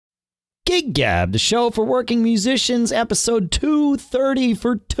Gig Gab, the show for working musicians, episode 230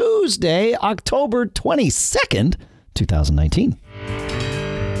 for Tuesday, October 22nd, 2019.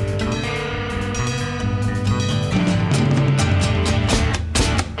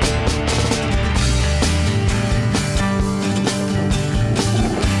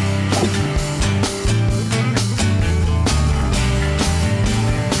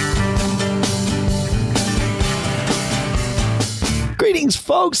 Greetings,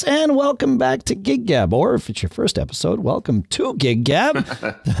 folks, and welcome back to Gig Gab, or if it's your first episode, welcome to Gig Gab,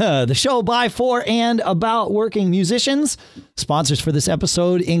 the show by, for, and about working musicians. Sponsors for this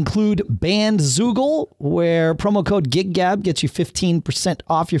episode include Bandzoogle, where promo code GigGab gets you 15%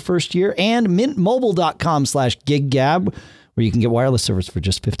 off your first year, and mintmobile.com/GigGab, where you can get wireless service for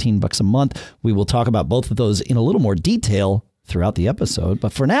just $15 a month. We will talk about both of those in a little more detail throughout the episode,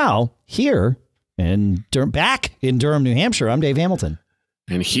 but for now, here and back in Durham, New Hampshire, I'm Dave Hamilton.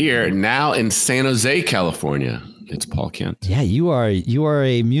 And here, now in San Jose, California, it's Paul Kent. Yeah, you are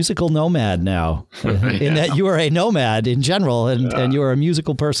a musical nomad now, in that you are a nomad in general, and you are a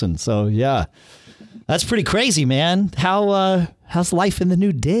musical person. So, yeah, that's pretty crazy, man. How's life in the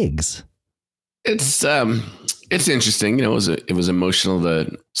new digs? It's interesting. You know, it was emotional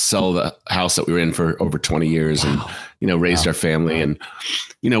to sell the house that we were in for over 20 years and, raised our family. And,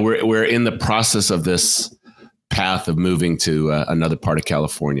 we're in the process of this path of moving to another part of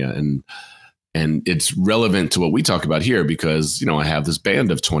California. And it's relevant to what we talk about here because, I have this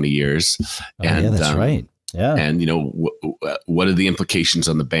band of 20 years. Yeah, that's right. Yeah. And, what are the implications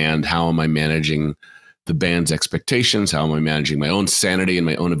on the band? How am I managing the band's expectations? How am I managing my own sanity and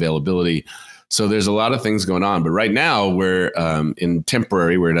my own availability? So there's a lot of things going on, but right now we're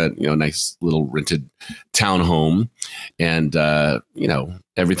we're in a nice little rented townhome, and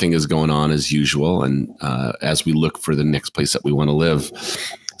everything is going on as usual. And as we look for the next place that we want to live,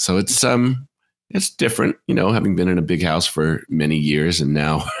 so it's different, having been in a big house for many years, and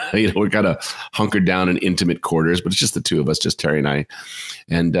now we're kind of hunkered down in intimate quarters, but it's just the two of us, just Terry and I,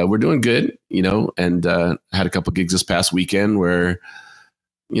 and we're doing good, and had a couple gigs this past weekend where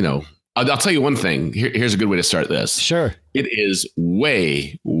I'll tell you one thing. Here's a good way to start this. Sure. It is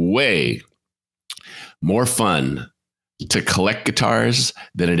way, way more fun to collect guitars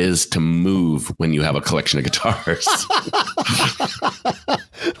than it is to move when you have a collection of guitars.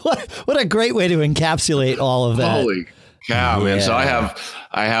 What a great way to encapsulate all of that. Holy cow, man. Yeah. So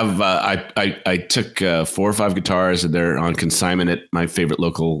I took 4 or 5 guitars, and they're on consignment at my favorite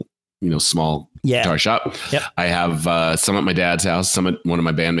local small guitar shop. Yep. I have some at my dad's house, some at one of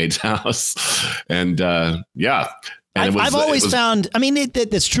my bandmates' house. And And I've always found,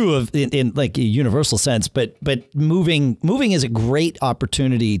 that's true in like a universal sense, but moving is a great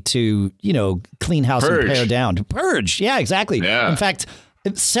opportunity to, clean house and pare down, to purge. Yeah, exactly. Yeah. In fact,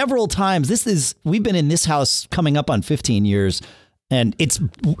 several times, we've been in this house coming up on 15 years. And it's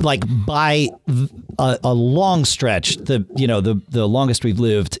like by a long stretch, the longest we've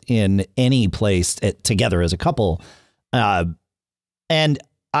lived in any place together as a couple. And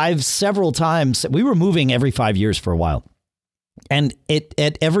I've several times, we were moving every 5 years for a while. And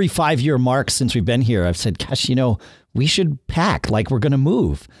at every 5-year mark since we've been here, I've said, gosh, we should pack like we're going to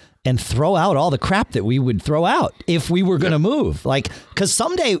move and throw out all the crap that we would throw out if we were going to move. Like, because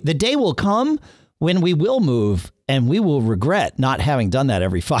someday the day will come when we will move, and we will regret not having done that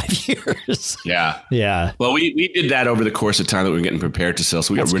every 5 years. Yeah. Yeah. Well, we did that over the course of time that we were getting prepared to sell.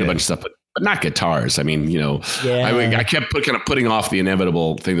 So we got rid of a bunch of stuff, but not guitars. I kept putting off the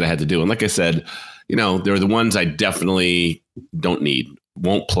inevitable thing that I had to do. And like I said, there are the ones I definitely don't need,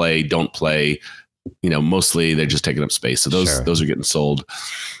 won't play, don't play. Mostly they're just taking up space. So those are getting sold.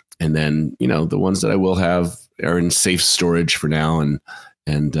 And then, the ones that I will have are in safe storage for now.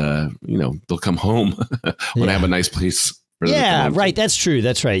 And they'll come home when I have a nice place. Yeah, right. That's true.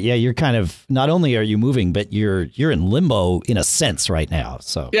 That's right. Yeah, you're kind of, not only are you moving, but you're in limbo in a sense right now.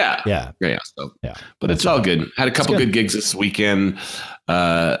 So yeah. So, but it's all good. Had a couple good gigs this weekend.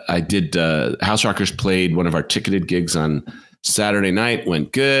 I did House Rockers played one of our ticketed gigs on Saturday night.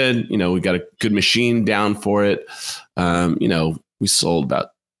 Went good. We got a good machine down for it. We sold about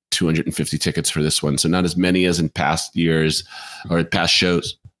 250 tickets for this one. So not as many as in past years or past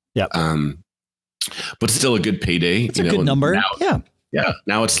shows. Yeah. But still a good payday. It's a good number. Now, yeah.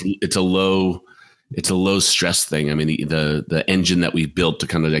 Now it's a low stress thing. The engine that we built to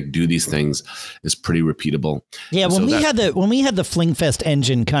kind of like do these things is pretty repeatable. Yeah. When we had the Flingfest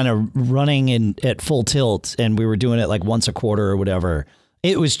engine kind of running at full tilt, and we were doing it like once a quarter or whatever,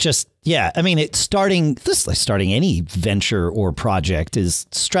 It was just, yeah. I mean, starting any venture or project is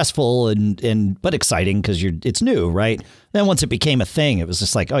stressful but exciting because it's new, right? Then once it became a thing, it was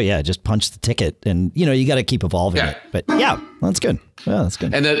just like, oh yeah, just punch the ticket, and you got to keep evolving it. But yeah, that's good. Yeah, that's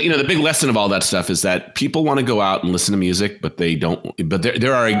good. And the big lesson of all that stuff is that people want to go out and listen to music, but they don't. But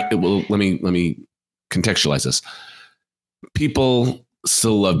there are. Well, let me contextualize this. People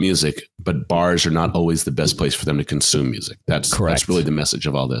still love music, but bars are not always the best place for them to consume music. That's correct. That's really the message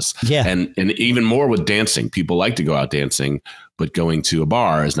of all this. Yeah. And even more with dancing, people like to go out dancing, but going to a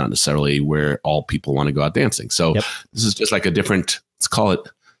bar is not necessarily where all people want to go out dancing. So this is just like a different, let's call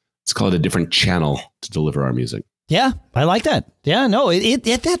it a different channel to deliver our music. Yeah, I like that. Yeah, no,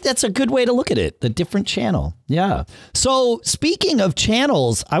 that's a good way to look at it. The different channel. Yeah. So speaking of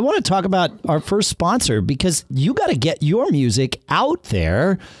channels, I want to talk about our first sponsor, because you got to get your music out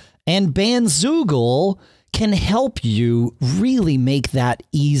there, and Bandzoogle can help you really make that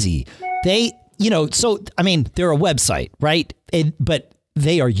easy. They're a website, right? But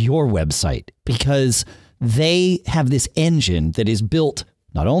they are your website, because they have this engine that is built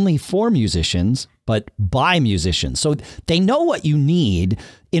not only for musicians, but by musicians. So they know what you need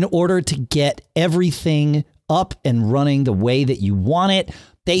in order to get everything up and running the way that you want it.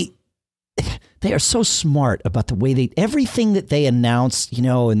 They are so smart about the way everything that they announce,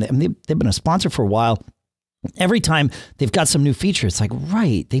 and they've been a sponsor for a while. Every time they've got some new feature, it's like,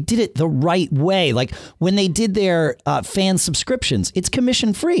 right, they did it the right way. Like when they did their fan subscriptions, it's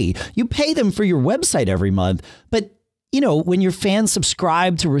commission free. You pay them for your website every month, but when your fans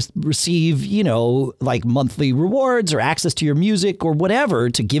subscribe to receive, like monthly rewards or access to your music or whatever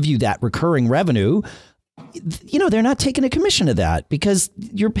to give you that recurring revenue, they're not taking a commission of that, because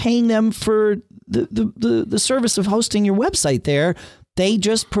you're paying them for the service of hosting your website there. They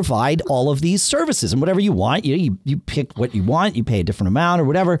just provide all of these services, and whatever you want, you pick what you want, you pay a different amount or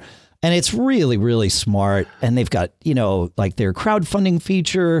whatever. And it's really, really smart. And they've got, like their crowdfunding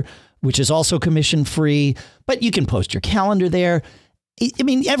feature, which is also commission free, but you can post your calendar there. I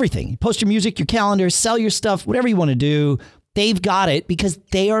mean, everything. You post your music, your calendar, sell your stuff, whatever you want to do. They've got it, because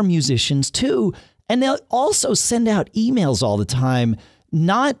they are musicians too. And they'll also send out emails all the time,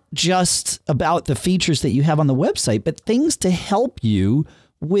 not just about the features that you have on the website, but things to help you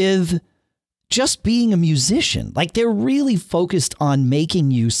with just being a musician. Like they're really focused on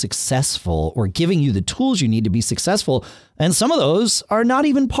making you successful or giving you the tools you need to be successful. And some of those are not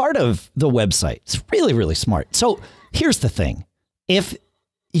even part of the website. It's really, really smart. So here's the thing. If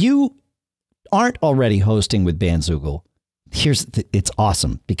you aren't already hosting with Bandzoogle, it's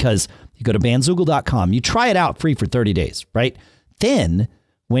awesome, because you go to bandzoogle.com, you try it out free for 30 days, right? Then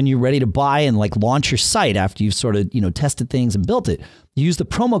when you're ready to buy and like launch your site after you've sort of, tested things and built it, you use the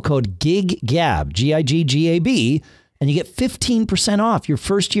promo code GIGGAB, GIGGAB, and you get 15% off your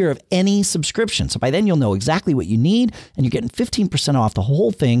first year of any subscription. So by then you'll know exactly what you need, and you're getting 15% off the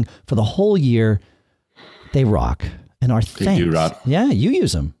whole thing for the whole year. They rock. And our thanks. They do rock. Yeah, you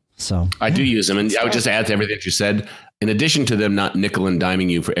use them. So I do use them. And I would just add to everything that you said, in addition to them not nickel and diming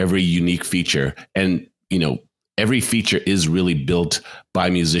you for every unique feature, and, every feature is really built by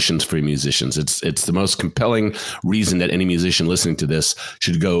musicians for musicians. It's the most compelling reason that any musician listening to this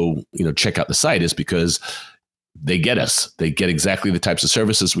should go, check out the site, is because they get us. They get exactly the types of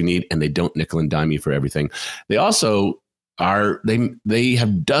services we need, and they don't nickel and dime you for everything. They also they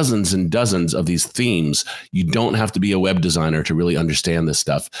have dozens and dozens of these themes. You don't have to be a web designer to really understand this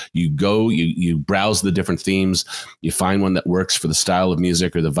stuff. You go, you browse the different themes, you find one that works for the style of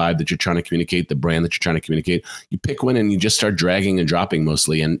music or the vibe that you're trying to communicate, the brand that you're trying to communicate. You pick one and you just start dragging and dropping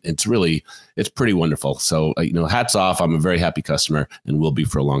mostly. And it's pretty wonderful. So, hats off. I'm a very happy customer and will be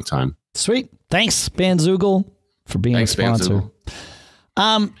for a long time. Sweet. Thanks, Bandzoogle, for being a sponsor.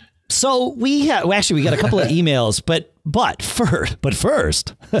 So we got a couple of emails, but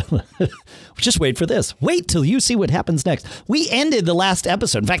first, just wait for this. Wait till you see what happens next. We ended the last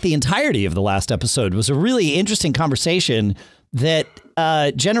episode. In fact, the entirety of the last episode was a really interesting conversation that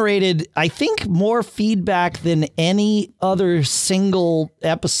generated, I think, more feedback than any other single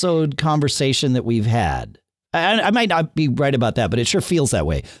episode conversation that we've had. I might not be right about that, but it sure feels that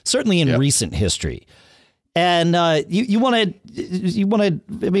way. Certainly in recent history. And you want to.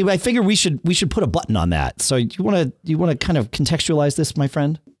 I mean, I figure we should put a button on that. So you want to kind of contextualize this, my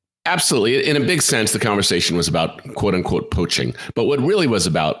friend? Absolutely. In a big sense, the conversation was about quote unquote poaching, but what really was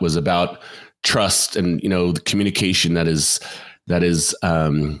about trust and the communication that is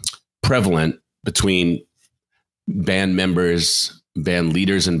prevalent between band members, band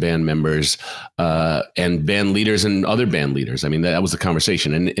leaders and band members, and band leaders and other band leaders. I mean, that was the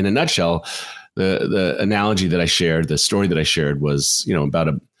conversation. And in a nutshell, the analogy that I shared, the story that I shared was, about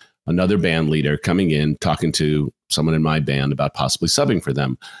another band leader coming in, talking to someone in my band about possibly subbing for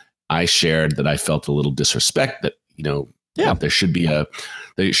them. I shared that I felt a little disrespect, that, that there should be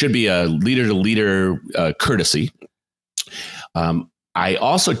a leader to leader courtesy. I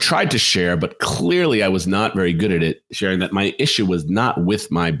also tried to share, but clearly I was not very good at it, sharing that my issue was not with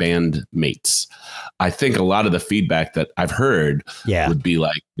my band mates. I think a lot of the feedback that I've heard would be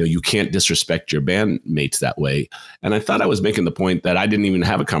like, you can't disrespect your bandmates that way. And I thought I was making the point that I didn't even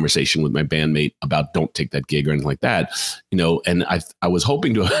have a conversation with my bandmate about don't take that gig or anything like that, and I was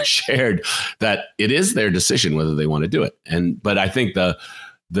hoping to have shared that it is their decision whether they want to do it. But I think the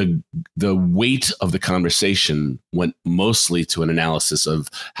weight of the conversation went mostly to an analysis of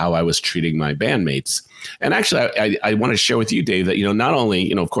how I was treating my bandmates. And actually, I want to share with you, Dave, that, not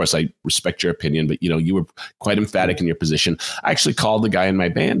only, of course, I respect your opinion, but, you were quite emphatic in your position. I actually called the guy in my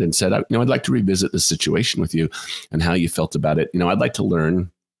band and said, I'd like to revisit this situation with you and how you felt about it. I'd like to learn.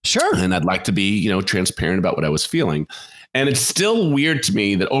 Sure. And I'd like to be, transparent about what I was feeling. And it's still weird to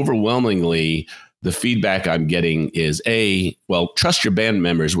me that overwhelmingly, the feedback I'm getting is trust your band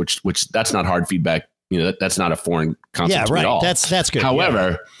members, which that's not hard feedback. That's not a foreign concept to me at all. That's good.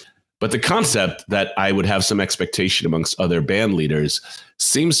 However, but the concept that I would have some expectation amongst other band leaders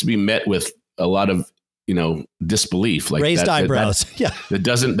seems to be met with a lot of, disbelief, like raised eyebrows.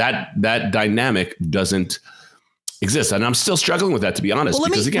 That dynamic doesn't exist. And I'm still struggling with that, to be honest,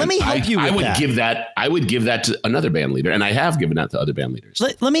 because again, I would give that to another band leader, and I have given that to other band leaders.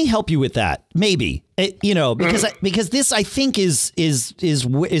 Let me help you with that. Maybe, because this, I think, is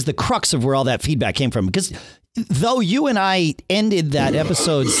the crux of where all that feedback came from. Because though you and I ended that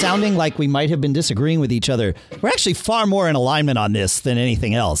episode sounding like we might have been disagreeing with each other, we're actually far more in alignment on this than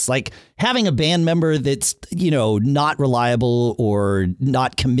anything else. Like having a band member that's, not reliable or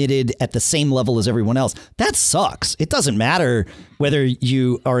not committed at the same level as everyone else, that sucks. It doesn't matter whether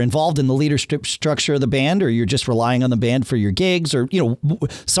you are involved in the leadership structure of the band or you're just relying on the band for your gigs or,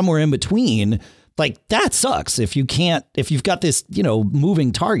 somewhere in between. Like that sucks. If you've got this,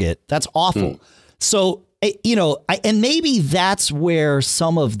 moving target, that's awful. So, and maybe that's where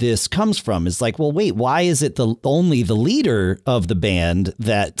some of this comes from. Is like, well, wait, why is it only the leader of the band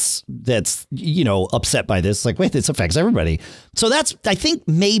that's upset by this? Like, wait, this affects everybody. So I think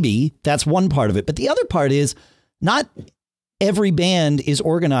maybe that's one part of it. But the other part is not every band is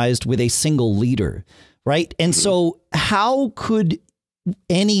organized with a single leader, right? And so how could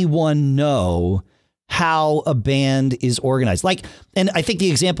anyone know how a band is organized? Like, and I think the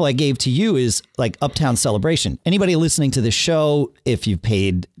example I gave to you is like Uptown Celebration. Anybody listening to this show, if you've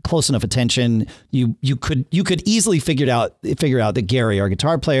paid close enough attention, you could easily figure out that Gary, our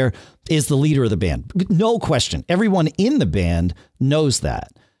guitar player, is the leader of the band. No question. Everyone in the band knows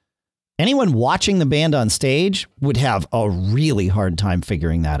that. Anyone watching the band on stage would have a really hard time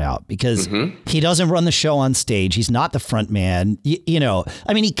figuring that out because he doesn't run the show on stage. He's not the front man.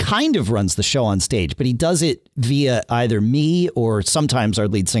 I mean, he kind of runs the show on stage, but he does it via either me or sometimes our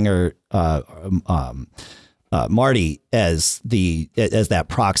lead singer, Marty, as that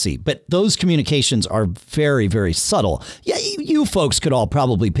proxy. But those communications are very, very subtle. Yeah, you folks could all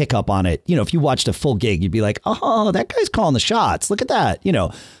probably pick up on it. If you watched a full gig, you'd be like, oh, that guy's calling the shots. Look at that.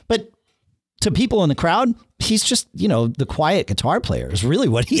 But to people in the crowd, he's just, the quiet guitar player is really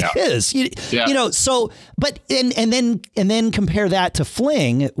what he is. So, but, and then compare that to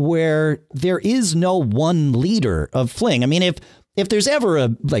Fling, where there is no one leader of Fling. I mean, if there's ever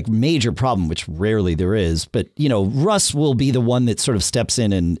a major problem, which rarely there is, but, Russ will be the one that sort of steps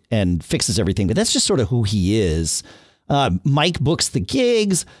in and fixes everything. But that's just sort of who he is. Mike books the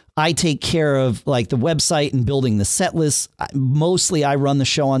gigs. I take care of the website and building the set list. Mostly I run the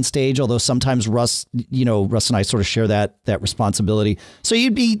show on stage, although sometimes Russ and I sort of share that responsibility. So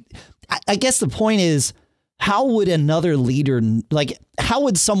I guess the point is, how would another leader, how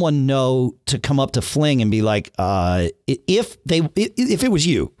would someone know to come up to Fling and be like, if it was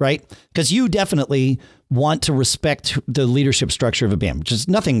you, right? Because you definitely want to respect the leadership structure of a band, which is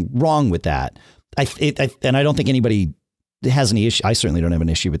nothing wrong with that. And I don't think anybody has any issue. I certainly don't have an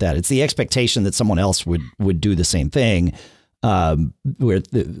issue with that. It's the expectation that someone else would do the same thing, where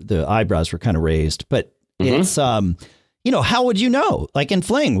the eyebrows were kind of raised. But it's, how would you know? Like in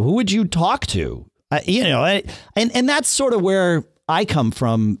Fling, who would you talk to? And that's sort of where I come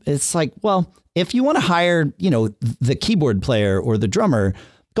from. It's like, well, if you want to hire, the keyboard player or the drummer,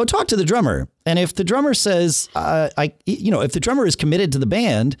 go talk to the drummer. And if the drummer says, if the drummer is committed to the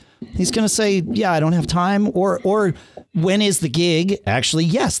band, he's going to say, yeah, I don't have time. Or when is the gig? Actually,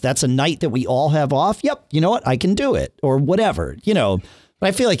 yes, that's a night that we all have off. Yep. You know what? I can do it or whatever, But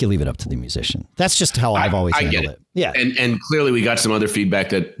I feel like you leave it up to the musician. That's just how I've always handled it. Yeah. And clearly we got some other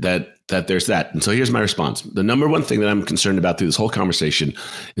feedback that there's that. And so here's my response. The number one thing that I'm concerned about through this whole conversation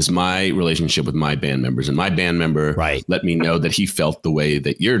is my relationship with my band members. And my band member let me know that he felt the way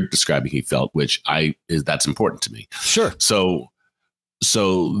that you're describing he felt, which that's important to me. Sure. So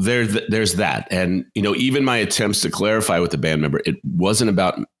there's that. And, even my attempts to clarify with the band member, it wasn't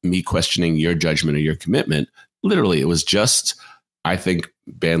about me questioning your judgment or your commitment. Literally, it was just, I think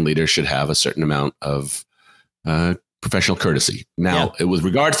band leaders should have a certain amount of professional courtesy. Now, it was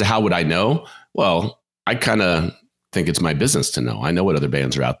regards to how would I know? Well, I kind of think it's my business to know. I know what other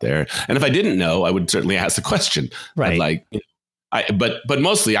bands are out there. And if I didn't know, I would certainly ask the question. Right. But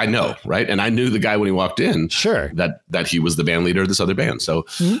mostly I know, right? And I knew the guy when he walked in, sure, that he was the band leader of this other band. So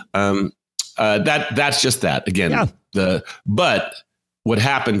that's just that. Again, but what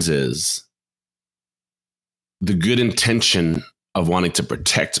happens is the good intention of wanting to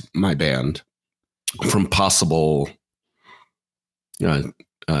protect my band from possible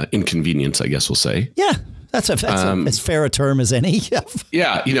inconvenience, I guess we'll say. Yeah, that's as fair a term as any.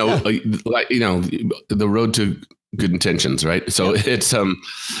 Yeah, the road to good intentions, right? So it's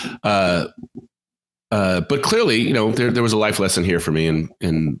but clearly, there was a life lesson here for me,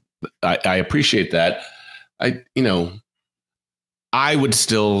 and I appreciate that. I would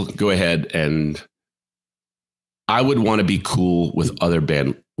still go ahead and I would want to be cool with other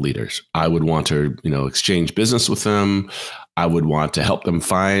band leaders. I would want to, exchange business with them. I would want to help them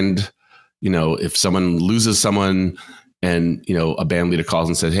find, if someone loses someone and, a band leader calls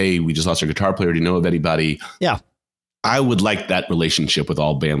and says, hey, we just lost our guitar player. Do you know of anybody? Yeah. I would like that relationship with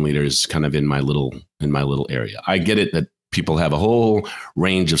all band leaders kind of in my little area. I get it that people have a whole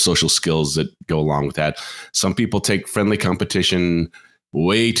range of social skills that go along with that. Some people take friendly competition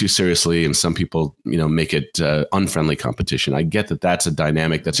way too seriously, and some people, make it unfriendly competition. I get that that's a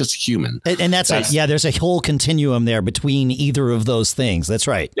dynamic that's just human, and that's there's a whole continuum there between either of those things. That's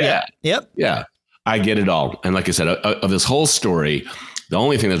right. Yeah. Yep. Yeah. I get it all. And like I said, of this whole story, the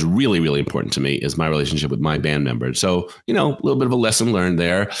only thing that's really, really important to me is my relationship with my band member. So, a little bit of a lesson learned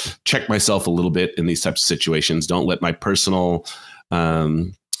there. Check myself a little bit in these types of situations. Don't let my personal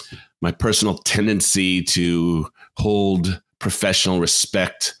tendency to hold professional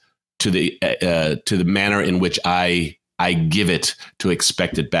respect to the manner in which I give it to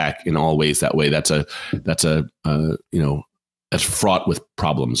expect it back in all ways. That way, that's fraught with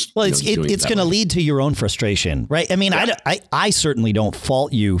problems. Well, it's going to lead to your own frustration, right? I mean, I certainly don't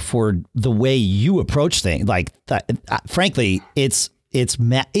fault you for the way you approach things. Like, frankly, it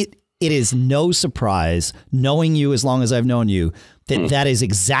is no surprise, knowing you as long as I've known you, that is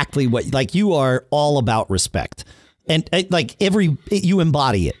exactly what, like, you are all about respect. And you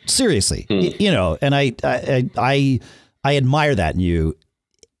embody it seriously, and I admire that in you.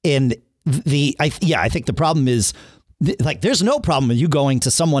 And I think the problem is, like, there's no problem with you going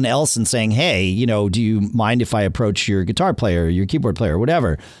to someone else and saying, hey, do you mind if I approach your guitar player, your keyboard player, or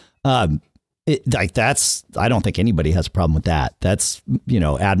whatever? I don't think anybody has a problem with that. That's,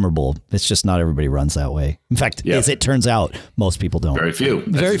 admirable. It's just not everybody runs that way. In fact, as it turns out, most people don't. Very few.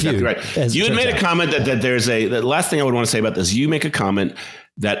 That's exactly right. You had made a comment that there's the last thing I would want to say about this, you make a comment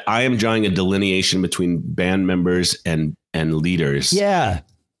that I am drawing a delineation between band members and leaders. Yeah.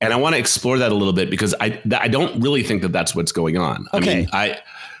 And I want to explore that a little bit because I don't really think that that's what's going on. Okay. I mean,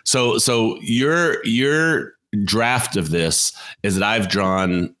 so your draft of this is that I've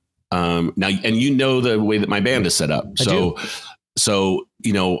drawn now, and the way that my band is set up. So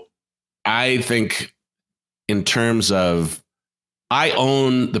I think in terms of I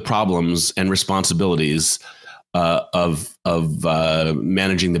own the problems and responsibilities of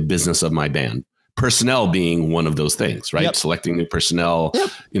managing the business of my band. Personnel being one of those things, right? Yep. Selecting new personnel,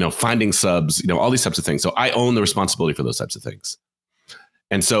 finding subs, all these types of things. So I own the responsibility for those types of things.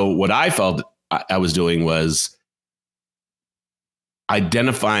 And so what I felt I was doing was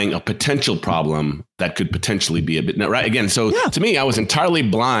identifying a potential problem that could potentially be a bit right. Again, so to me, I was entirely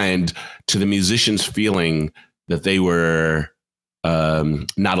blind to the musicians feeling that they were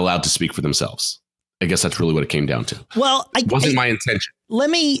not allowed to speak for themselves. I guess that's really what it came down to. Well, it wasn't my intention.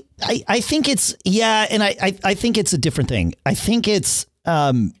 I think it's, and I think it's a different thing. I think it's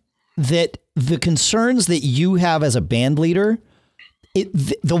that the concerns that you have as a band leader,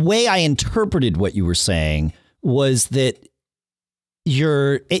 the way I interpreted what you were saying was that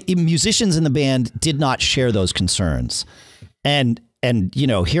musicians in the band did not share those concerns. And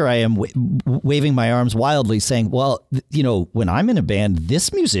here I am waving my arms wildly saying, well, when I'm in a band,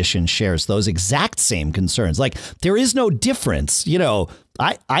 this musician shares those exact same concerns. Like, there is no difference.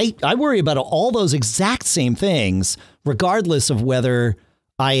 I worry about all those exact same things, regardless of whether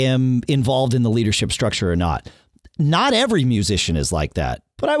I am involved in the leadership structure or not. Not every musician is like that,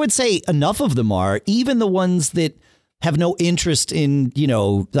 but I would say enough of them are, even the ones that have no interest in,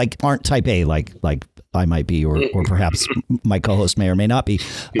 like aren't type A, like I might be, or perhaps my co-host may or may not be.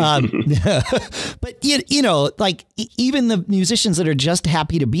 But, like even the musicians that are just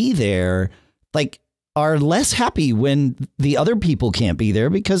happy to be there, like are less happy when the other people can't be there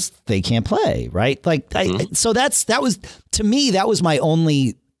because they can't play. Right. Like, so that was to me, that was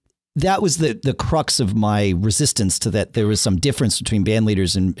the crux of my resistance to that. There was some difference between band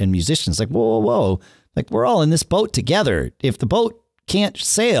leaders and musicians. Like, whoa. Like, we're all in this boat together. If the boat can't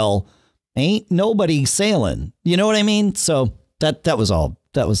sail, ain't nobody sailing. You know what I mean? So that was all.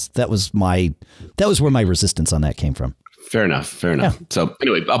 That was where my resistance on that came from. Fair enough. Yeah. So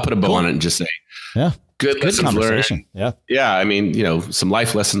anyway, I'll put a bow on it and just say, good lessons learned. Yeah. I mean, some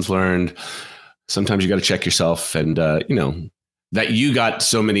life lessons learned. Sometimes you got to check yourself, and that you got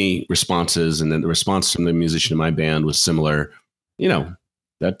so many responses, and then the response from the musician in my band was similar.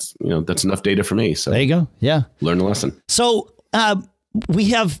 That's enough data for me. So there you go. Yeah. Learn a lesson. So we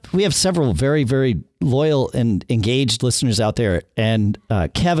have several very, very loyal and engaged listeners out there. And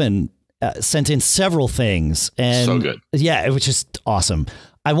Kevin sent in several things. And so good. Yeah, it was just awesome.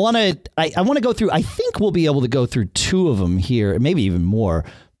 I want to go through, I think we'll be able to go through two of them here, maybe even more.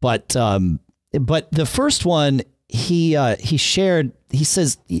 But the first one, he shared, he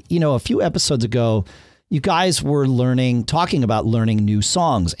says, a few episodes ago, you guys were talking about learning new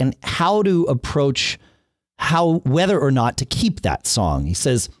songs and how to approach whether or not to keep that song. He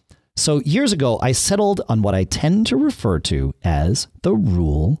says, so years ago, I settled on what I tend to refer to as the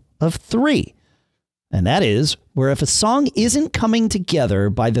rule of three. And that is where if a song isn't coming together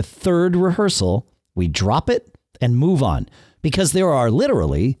by the third rehearsal, we drop it and move on, because there are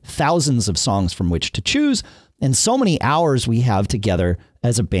literally thousands of songs from which to choose and so many hours we have together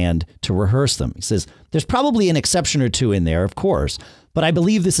as a band to rehearse them. He says, there's probably an exception or two in there, of course, but I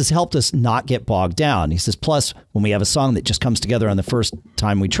believe this has helped us not get bogged down. He says, plus, when we have a song that just comes together on the first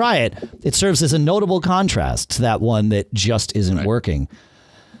time we try it, it serves as a notable contrast to that one that just isn't working.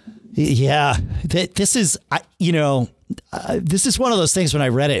 Yeah, this is, this is one of those things when I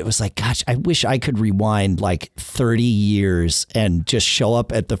read it, it was like, gosh, I wish I could rewind like 30 years and just show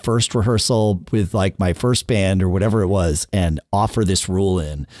up at the first rehearsal with like my first band or whatever it was and offer this rule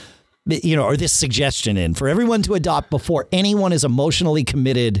in, or this suggestion in for everyone to adopt before anyone is emotionally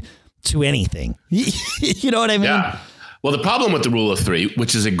committed to anything. You know what I mean? Yeah. Well, the problem with the rule of three,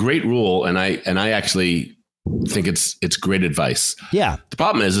 which is a great rule, and I actually think it's great advice. Yeah. The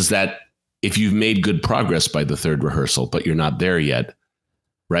problem is that if you've made good progress by the third rehearsal, but you're not there yet,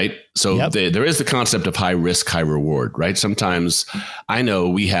 right? So there is the concept of high risk, high reward, right? Sometimes I know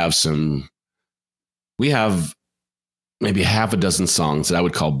we have maybe half a dozen songs that I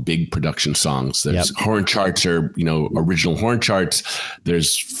would call big production songs. There's horn charts or, original horn charts.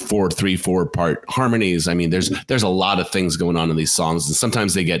 There's 4/3/4 harmonies. I mean, there's a lot of things going on in these songs, and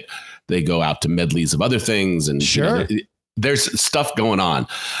sometimes they go out to medleys of other things, and there's stuff going on.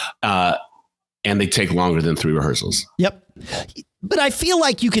 And they take longer than 3 rehearsals. Yep. But I feel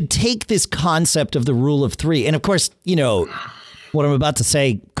like you could take this concept of the rule of three. And of course, what I'm about to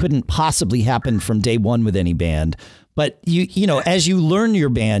say couldn't possibly happen from day one with any band. But as you learn your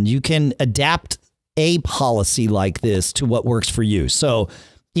band, you can adapt a policy like this to what works for you. So,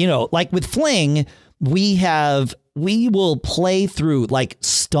 like with Fling, we will play through, like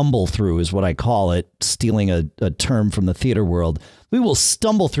stumble through is what I call it, stealing a term from the theater world. We will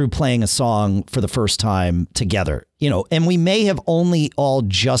stumble through playing a song for the first time together, and we may have only all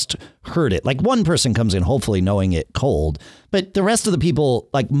just heard it. Like one person comes in, hopefully knowing it cold, but the rest of the people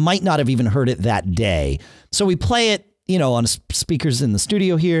might not have even heard it that day. So we play it, on speakers in the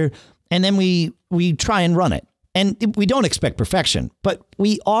studio here, and then we try and run it. And we don't expect perfection, but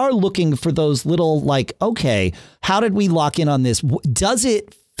we are looking for those little okay, how did we lock in on this? Does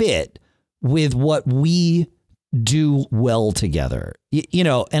it fit with what we do well together?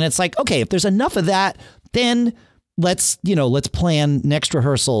 And it's like, okay, if there's enough of that, then let's plan next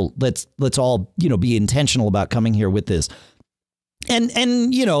rehearsal. Let's all, be intentional about coming here with this. And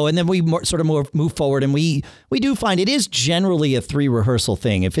then we move forward, and we do find it is generally a 3 rehearsal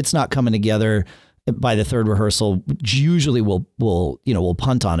thing. If it's not coming together by the third rehearsal, usually we'll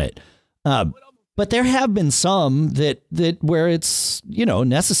punt on it. But there have been some that where it's,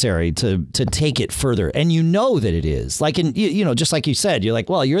 necessary to take it further. And that it is just like you said, you're like,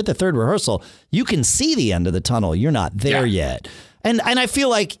 well, you're at the third rehearsal. You can see the end of the tunnel. You're not there yet. And I feel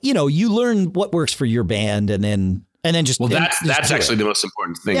like, you learn what works for your band, and then And then just that's actually the most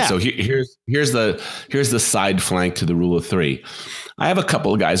important thing. Yeah. So here's the side flank to the rule of three. I have a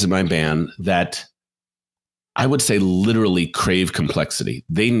couple of guys in my band that I would say literally crave complexity.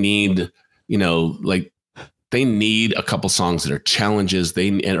 They need, they need a couple songs that are challenges.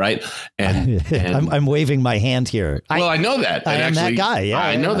 Right. And I'm waving my hand here. I know that. I am that guy. Yeah,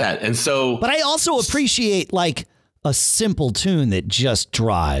 I know that. And so, but I also appreciate like a simple tune that just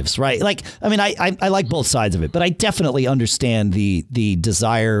drives, right? Like, I mean, I like both sides of it, but I definitely understand the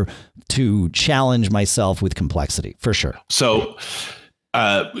desire to challenge myself with complexity for sure. So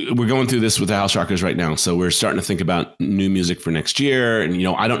we're going through this with the House Rockers right now. So we're starting to think about new music for next year. And,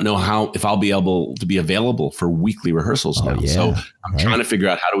 I don't know if I'll be able to be available for weekly rehearsals now. Yeah. So I'm trying to figure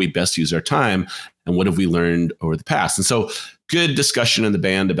out how do we best use our time and what have we learned over the past? And so good discussion in the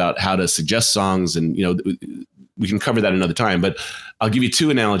band about how to suggest songs and, we can cover that another time, but I'll give you two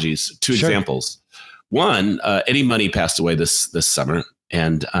analogies, two examples. One, Eddie Money passed away this summer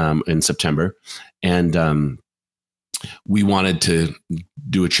and in September, and we wanted to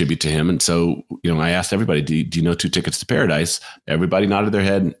do a tribute to him. And so, I asked everybody, do you know 2 Tickets to Paradise? Everybody nodded their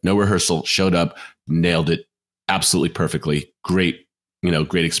head, no rehearsal, showed up, nailed it absolutely perfectly. Great,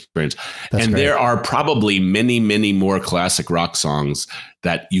 great experience. That's great. There are probably many, many more classic rock songs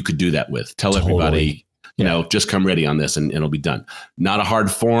that you could do that with. Tell everybody, just come ready on this and it'll be done. Not a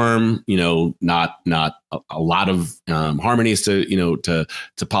hard form, not a lot of harmonies to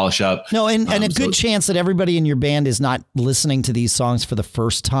polish up. No, and a good chance that everybody in your band is not listening to these songs for the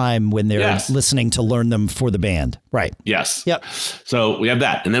first time when they're listening to learn them for the band. Right. Yes. Yep. So we have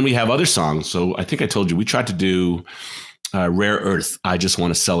that. And then we have other songs. So I think I told you, we tried to do Rare Earth, I Just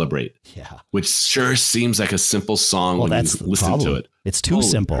Want to Celebrate. Yeah. Which sure seems like a simple song when you listen to it. It's too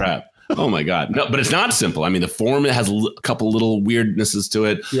simple. Crap. Oh my God. No, but it's not simple. I mean, the form has a couple little weirdnesses to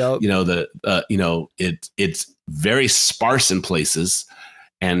it. Yep. It's very sparse in places.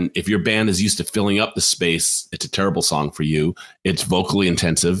 And if your band is used to filling up the space, it's a terrible song for you. It's vocally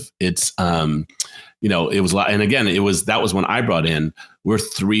intensive. It's, it was a lot. And again, that was when I brought in, we're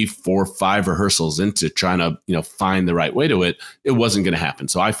 3, 4, 5 rehearsals into trying to, find the right way to it. It wasn't going to happen.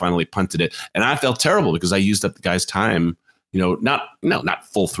 So I finally punted it, and I felt terrible because I used up the guy's time. Not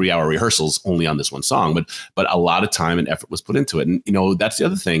full 3-hour rehearsals only on this one song, but a lot of time and effort was put into it. And, that's the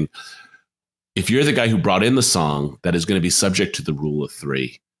other thing. If you're the guy who brought in the song that is going to be subject to the rule of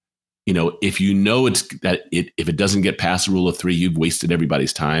 3, if if it doesn't get past the rule of 3, you've wasted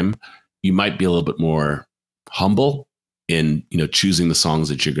everybody's time. You might be a little bit more humble in, choosing the songs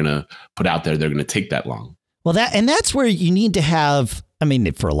that you're going to put out there. They're going to take that long. Well, that's where you need to have, I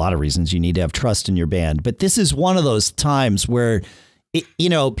mean, for a lot of reasons, you need to have trust in your band. But this is one of those times where,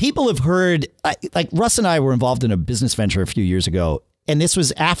 people have heard, like Russ and I were involved in a business venture a few years ago. And this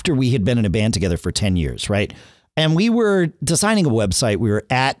was after we had been in a band together for 10 years, right? And we were designing a website. We were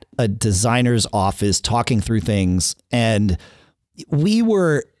at a designer's office talking through things. And we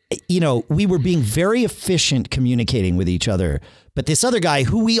were being very efficient communicating with each other. But this other guy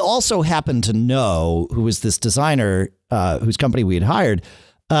who we also happened to know, who was this designer whose company we had hired,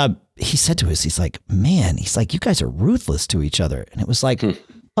 he said to us, he's like, you guys are ruthless to each other. And it was like,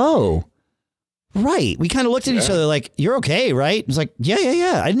 oh, right. We kind of looked at each other like, you're okay, right? It was like,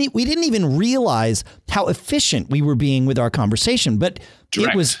 yeah. We didn't even realize how efficient we were being with our conversation, but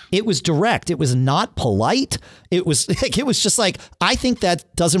direct. It was direct. It was not polite. It was just like, I think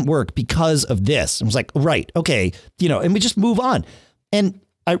that doesn't work because of this. I was like, right. Okay. And we just move on. And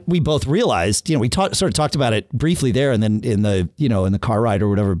we both realized, we sort of talked about it briefly there. And then in the car ride or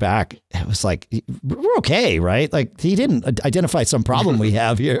whatever back, it was like, we're okay, right? Like he didn't identify some problem we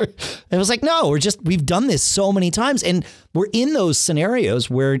have here. It was like, no, we've done this so many times. And we're in those scenarios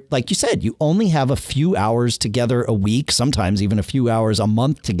where, like you said, you only have a few hours together a week, sometimes even a few hours a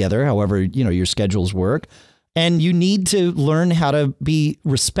month together, however, your schedules work. And you need to learn how to be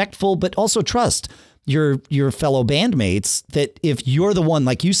respectful, but also trust your fellow bandmates, that if you're the one,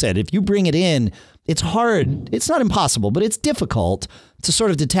 like you said, if you bring it in, it's hard. It's not impossible, but it's difficult to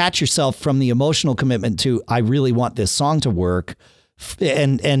sort of detach yourself from the emotional commitment to, I really want this song to work,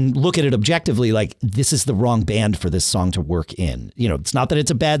 and look at it objectively, like this is the wrong band for this song to work in. It's not that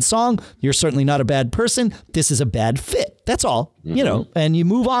it's a bad song. You're certainly not a bad person. This is a bad fit. That's all, and you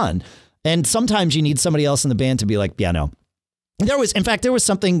move on. And sometimes you need somebody else in the band to be like, yeah, no. There was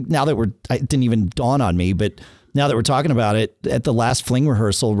something, now that it didn't even dawn on me, but now that we're talking about it, at the last Fling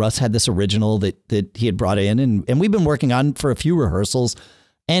rehearsal, Russ had this original that he had brought in, and we've been working on for a few rehearsals.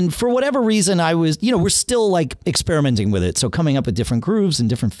 And for whatever reason, I was, we're still like experimenting with it. So coming up with different grooves and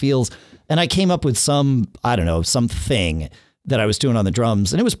different feels. And I came up with something that I was doing on the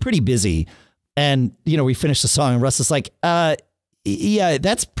drums, and it was pretty busy. And, we finished the song and Russ is like, yeah,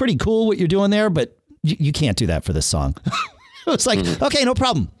 that's pretty cool what you're doing there, but you can't do that for this song. It was like, okay, no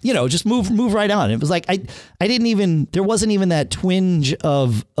problem. Just move right on. It was like, I didn't even, there wasn't even that twinge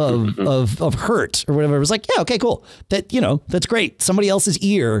of hurt or whatever. It was like, yeah, okay, cool. That, that's great. Somebody else's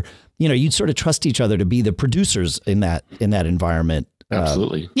ear, you'd sort of trust each other to be the producers in that environment.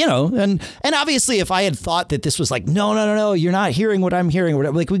 Absolutely. And obviously if I had thought that this was like, no, you're not hearing what I'm hearing, or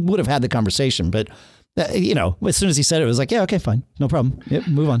whatever, like we would have had the conversation, but as soon as he said it, was like, yeah, okay, fine. No problem. Yep,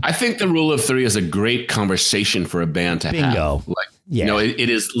 move on. I think the rule of 3 is a great conversation for a band to have. Bingo. Like, it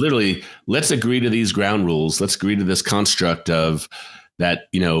is literally, let's agree to these ground rules. Let's agree to this construct of that,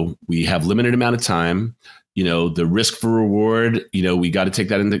 we have limited amount of time, the risk for reward, we got to take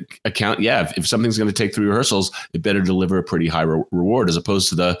that into account. Yeah. If something's going to take 3 rehearsals, it better deliver a pretty high reward as opposed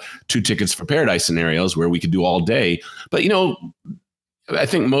to the 2 tickets for paradise scenarios where we could do all day. But, I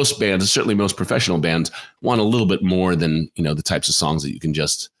think most bands, certainly most professional bands, want a little bit more than, the types of songs that you can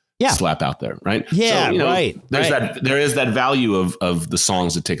just slap out there. Right. Yeah. So, right. There is that value of the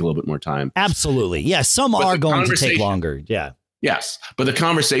songs that take a little bit more time. Absolutely. Yeah. Some are going to take longer. Yeah. Yes. But the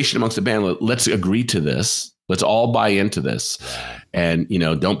conversation amongst the band, let's agree to this. Let's all buy into this. And,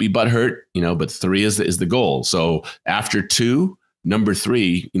 don't be butthurt, but 3 is the goal. So after 2, number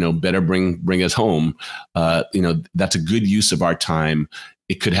 3, better bring us home. That's a good use of our time.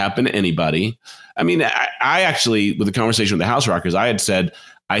 It could happen to anybody. I mean, I actually, with the conversation with the House Rockers, I had said,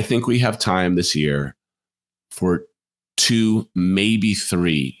 I think we have time this year for 2, maybe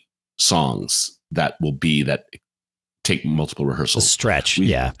 3 songs that take multiple rehearsals. A stretch.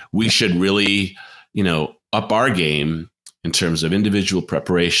 We should really, up our game in terms of individual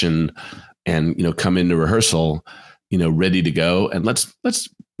preparation and, come into rehearsal, ready to go. And let's,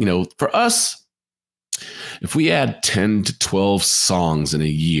 for us, if we add 10 to 12 songs in a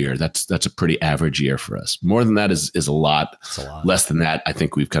year, that's a pretty average year for us. More than that is a lot. It's a lot. Less than that, I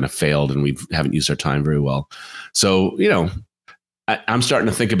think we've kind of failed and we haven't used our time very well. So, I'm starting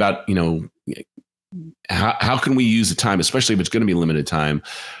to think about, how can we use the time, especially if it's going to be limited time.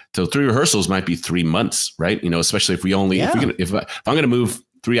 So 3 rehearsals might be 3 months, right? Especially if if I'm going to move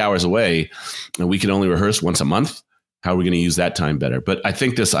 3 hours away and we can only rehearse once a month, how are we going to use that time better? But I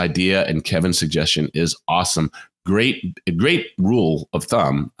think this idea and Kevin's suggestion is awesome. Great rule of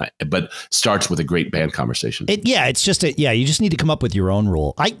thumb, but starts with a great band conversation. It's just you just need to come up with your own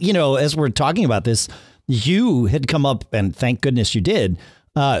rule. As we're talking about this, you had come up, and thank goodness you did,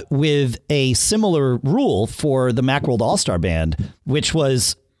 with a similar rule for the Macworld All-Star Band, which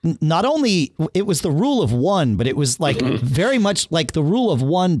was not only, it was the rule of 1, but it was like very much like the rule of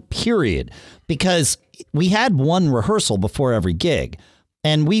 1 period, because we had 1 rehearsal before every gig,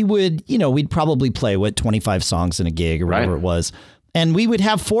 and we would, we'd probably play 25 songs in a gig or whatever it was. And we would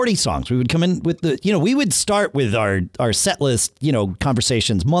have 40 songs. We would come in with we would start with our set list,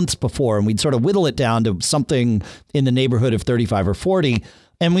 conversations months before, and we'd sort of whittle it down to something in the neighborhood of 35 or 40.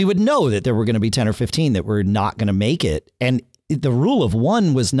 And we would know that there were going to be 10 or 15 that were not going to make it. And the rule of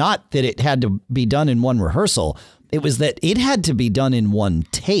 1 was not that it had to be done in 1 rehearsal. It was that it had to be done in 1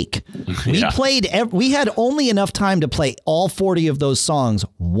 take. We had only enough time to play all 40 of those songs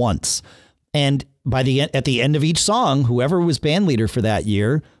once. And at the end of each song, whoever was band leader for that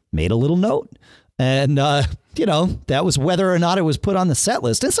year made a little note. And, that was whether or not it was put on the set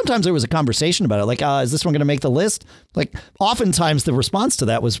list. And sometimes there was a conversation about it. Like, is this one going to make the list? Like, oftentimes the response to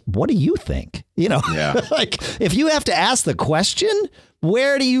that was, what do you think? Like, if you have to ask the question,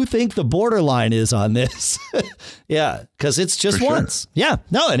 where do you think the borderline is on this? Yeah, because it's just for once. Sure. Yeah,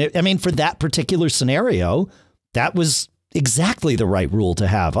 no. And for that particular scenario, that was exactly the right rule to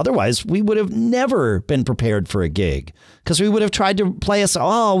have. Otherwise, we would have never been prepared for a gig, because we would have tried to play us.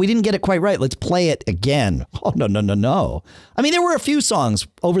 Oh, we didn't get it quite right. Let's play it again. Oh, no. There were a few songs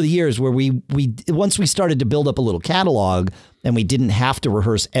over the years where we once we started to build up a little catalog and we didn't have to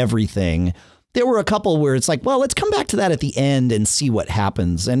rehearse everything. There were a couple where it's like, well, let's come back to that at the end and see what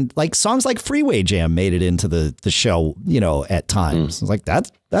happens. And like songs like Freeway Jam made it into the show, at times. It's like,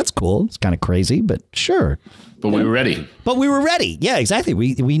 that's cool. It's kind of crazy, but sure. But we were ready. Yeah, exactly.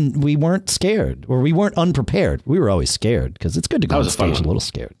 We weren't scared, or we weren't unprepared. We were always scared, because it's good to go on stage a little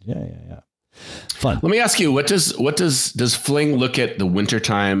scared. Yeah. Fun. Let me ask you, what does Fling look at the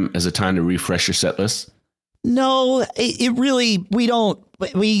wintertime as a time to refresh your set list? No, it really, we don't.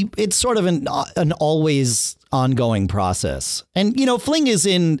 It's sort of an always ongoing process. And, Fling is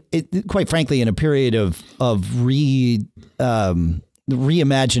quite frankly, in a period of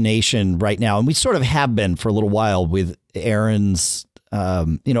reimagination right now. And we sort of have been for a little while with Aaron's,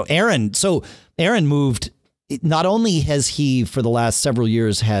 Aaron. So Aaron moved. Not only has he for the last several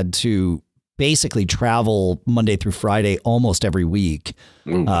years had to basically travel Monday through Friday almost every week.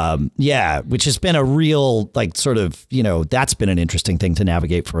 Yeah, which has been a real like sort of, that's been an interesting thing to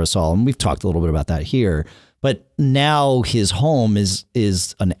navigate for us all. And we've talked a little bit about that here. But now his home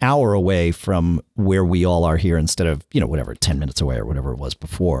is an hour away from where we all are here instead of, 10 minutes away or whatever it was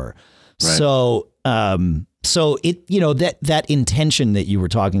before. Right. So it, that intention that you were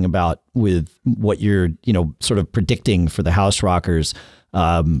talking about with what you're, sort of predicting for the House Rockers,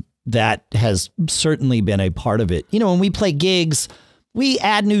 that has certainly been a part of it. When we play gigs, we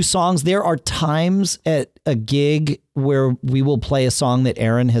add new songs. There are times at a gig where we will play a song that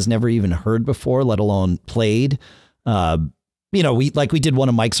Aaron has never even heard before, let alone played. We did one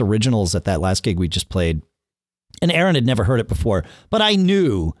of Mike's originals at that last gig we just played, and Aaron had never heard it before, but I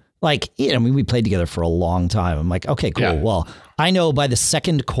knew, we played together for a long time. I'm like, okay, cool. Yeah. Well, I know by the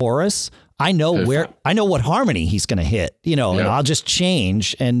second chorus, I know what harmony he's going to hit, and I'll just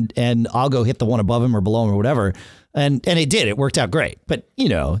change and I'll go hit the one above him or below him or whatever. And it did. It worked out great. But,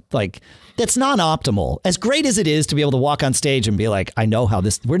 that's not optimal. As great as it is to be able to walk on stage and be like, I know how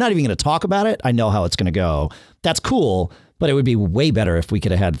this, we're not even going to talk about it. I know how it's going to go. That's cool. But it would be way better if we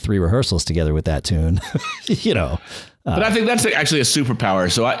could have had 3 rehearsals together with that tune, But I think that's actually a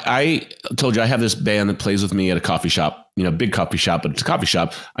superpower. So I told you I have this band that plays with me at a coffee shop, big coffee shop, but it's a coffee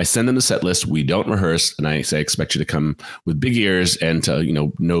shop. I send them the set list. We don't rehearse. And I say, I expect you to come with big ears and to,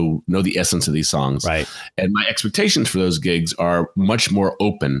 know the essence of these songs. Right. And my expectations for those gigs are much more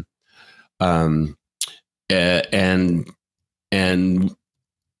open. And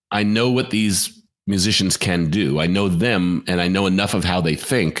I know what these musicians can do. I know them and I know enough of how they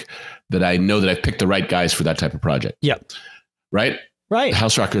think that I know that I've picked the right guys for that type of project. Yeah. Right. Right.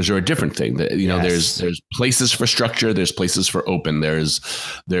 House Rockers are a different thing. That there's places for structure. There's places for open. There's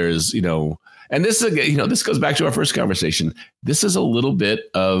and this is this goes back to our first conversation. This is a little bit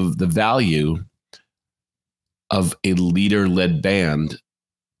of the value of a leader-led band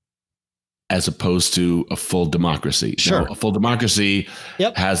as opposed to a full democracy. Sure. A full democracy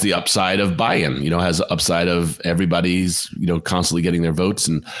has the upside of buy-in, has the upside of everybody's, constantly getting their votes.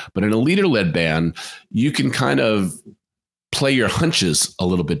 But in a leader-led band, you can kind of play your hunches a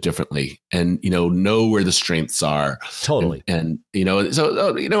little bit differently and, know where the strengths are. Totally. And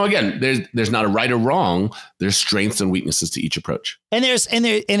again, there's not a right or wrong. There's strengths and weaknesses to each approach. And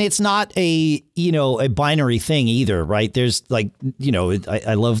it's not a binary thing either, right? There's I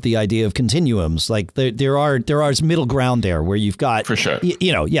love the idea of continuums. Like there are middle ground there where you've got, for sure,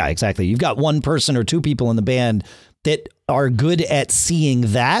 yeah, exactly. You've got one person or two people in the band that are good at seeing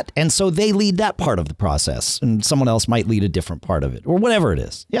that. And so they lead that part of the process and someone else might lead a different part of it or whatever it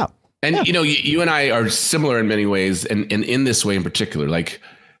is. Yeah. And, you and I are similar in many ways. And in this way in particular, like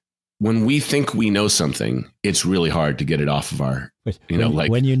when we think we know something, it's really hard to get it off of our,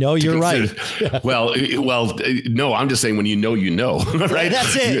 when you're right. well, no, I'm just saying when right?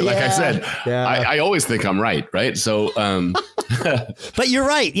 That's it. Like I said, I always think I'm right. So, but you're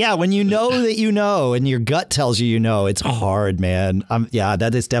right. Yeah. When you know that and your gut tells you, it's hard, man.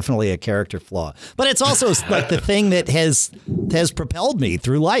 That is definitely a character flaw, but it's also like the thing that has propelled me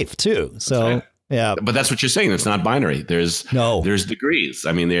through life too. So. Right. Yeah, but that's what you're saying. It's not binary. There's degrees.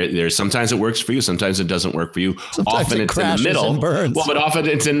 I mean, there's sometimes it works for you. Sometimes it doesn't work for you. Sometimes often it's in the middle. Well, but often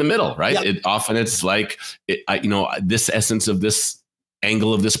it's in the middle, right? Yep. Often it's like, this essence of this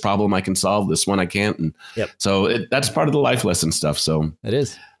angle of this problem I can solve. This one I can't. And so that's part of the life lesson stuff. So it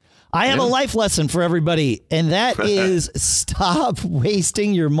is. I have a life lesson for everybody, and that is stop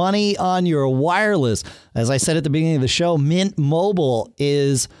wasting your money on your wireless. As I said at the beginning of the show, Mint Mobile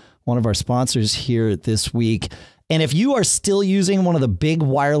is one of our sponsors here this week. And if you are still using one of the big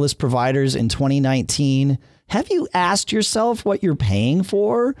wireless providers in 2019, have you asked yourself what you're paying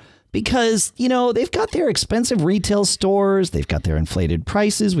for? Because, they've got their expensive retail stores, they've got their inflated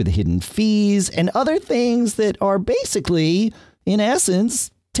prices with hidden fees and other things that are basically, in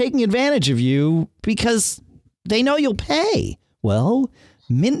essence, taking advantage of you because they know you'll pay. Well,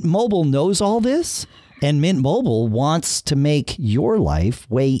 Mint Mobile knows all this. And Mint Mobile wants to make your life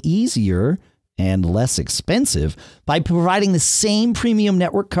way easier and less expensive by providing the same premium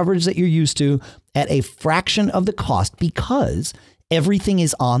network coverage that you're used to at a fraction of the cost because everything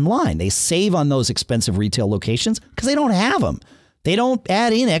is online. They save on those expensive retail locations because they don't have them. They don't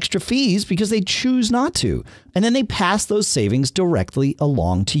add in extra fees because they choose not to. And then they pass those savings directly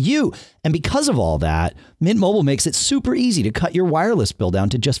along to you. And because of all that, Mint Mobile makes it super easy to cut your wireless bill down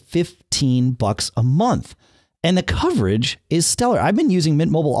to just $15 a month. And the coverage is stellar. I've been using Mint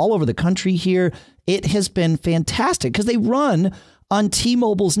Mobile all over the country here. It has been fantastic because they run on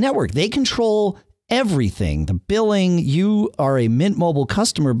T-Mobile's network. They control everything, the billing. You are a Mint Mobile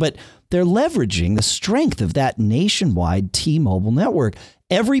customer, but they're leveraging the strength of that nationwide T-Mobile network.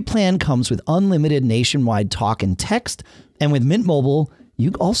 Every plan comes with unlimited nationwide talk and text. And with Mint Mobile,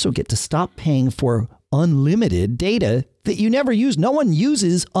 you also get to stop paying for unlimited data that you never use. No one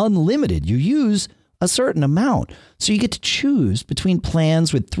uses unlimited. You use a certain amount. So you get to choose between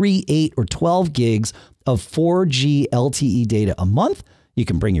plans with 3, 8, or 12 gigs of 4G LTE data a month. You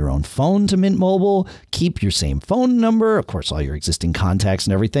can bring your own phone to Mint Mobile, keep your same phone number, of course, all your existing contacts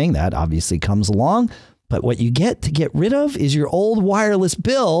and everything. That obviously comes along. But what you get to get rid of is your old wireless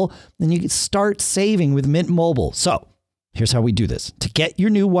bill. Then you can start saving with Mint Mobile. So here's how we do this. To get your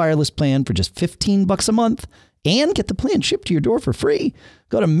new wireless plan for just $15 a month and get the plan shipped to your door for free,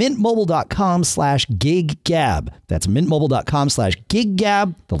 go to mintmobile.com/giggab. That's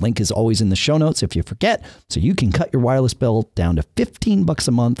mintmobile.com/giggab. The link is always in the show notes if you forget. So you can cut your wireless bill down to $15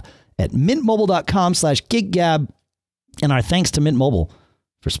 a month at mintmobile.com/giggab. And our thanks to Mint Mobile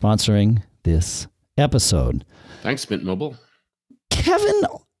for sponsoring this episode. Thanks, Mint Mobile. Kevin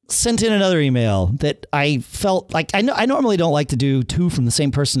sent in another email that I felt like I normally don't like to do 2 from the same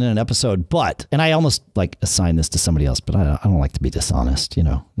person in an episode, and I almost like assign this to somebody else, but I don't like to be dishonest,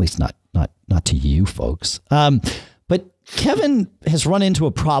 at least not to you folks. But Kevin has run into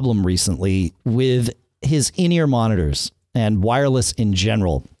a problem recently with his in-ear monitors and wireless in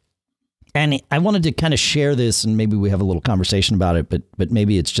general. And I wanted to kind of share this, and maybe we have a little conversation about it, but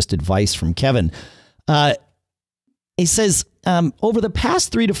maybe it's just advice from Kevin. He says, over the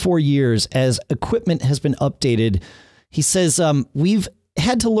past 3 to 4 years, as equipment has been updated, he says, we've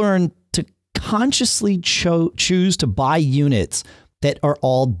had to learn to consciously choose to buy units that are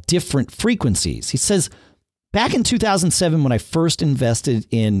all different frequencies. He says, back in 2007, when I first invested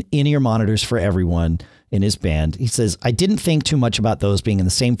in in-ear monitors for everyone in his band, he says, I didn't think too much about those being in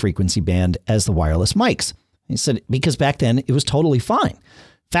the same frequency band as the wireless mics. He said, because back then it was totally fine.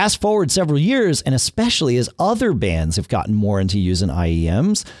 Fast forward several years, and especially as other bands have gotten more into using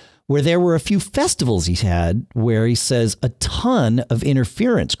IEMs, where there were a few festivals he had where he says a ton of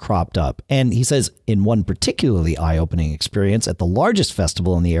interference cropped up. And he says in one particularly eye-opening experience at the largest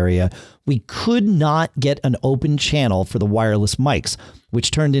festival in the area, we could not get an open channel for the wireless mics,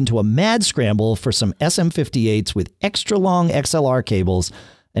 which turned into a mad scramble for some SM58s with extra long XLR cables.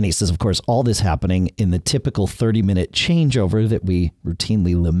 And he says, of course, all this happening in the typical 30-minute changeover that we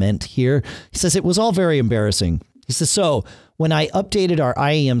routinely lament here. He says it was all very embarrassing. He says, so when I updated our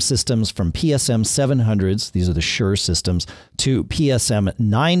IEM systems from PSM 700s, these are the Shure systems, to PSM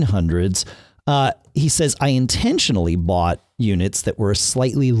 900s, he says, I intentionally bought units that were a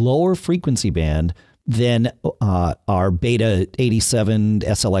slightly lower frequency band than our Beta 87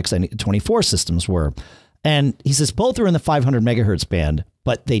 SLX 24 systems were. And he says both are in the 500 megahertz band,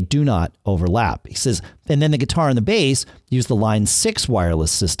 but they do not overlap. He says, and then the guitar and the bass use the Line 6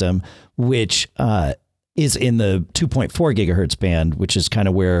 wireless system, which is in the 2.4 gigahertz band, which is kind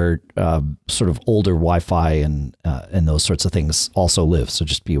of where sort of older Wi-Fi and those sorts of things also live. So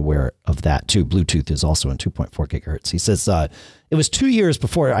just be aware of that too. Bluetooth is also in 2.4 gigahertz. He says it was 2 years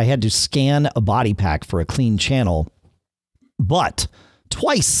before I had to scan a body pack for a clean channel, but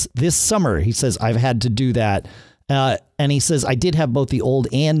twice this summer, he says, I've had to do that. And he says, I did have both the old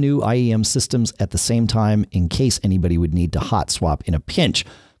and new IEM systems at the same time in case anybody would need to hot swap in a pinch.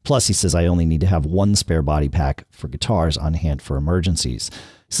 Plus, he says, I only need to have one spare body pack for guitars on hand for emergencies.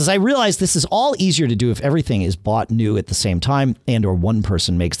 He says, I realize this is all easier to do if everything is bought new at the same time and or one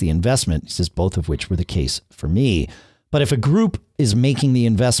person makes the investment. He says, both of which were the case for me. But if a group is making the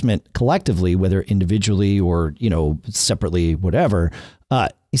investment collectively, whether individually or, separately, whatever,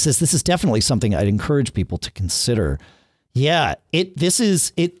 he says, this is definitely something I'd encourage people to consider. Yeah,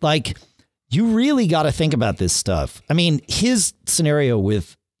 like, you really got to think about this stuff. I mean, his scenario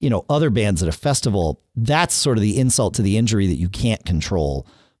with, other bands at a festival, that's sort of the insult to the injury that you can't control.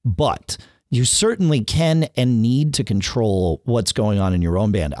 But you certainly can and need to control what's going on in your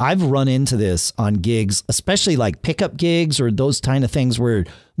own band. I've run into this on gigs, especially like pickup gigs or those kind of things where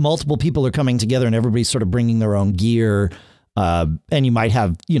multiple people are coming together and everybody's sort of bringing their own gear. And you might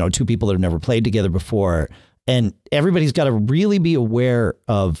have, 2 people that have never played together before. And everybody's got to really be aware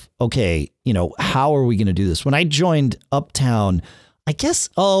of, okay, how are we going to do this? When I joined Uptown, I guess,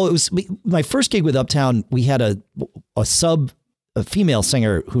 it was my first gig with Uptown. We had a female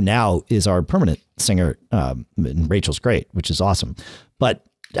singer who now is our permanent singer. And Rachel's great, which is awesome. But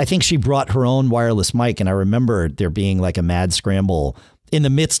I think she brought her own wireless mic. And I remember there being like a mad scramble in the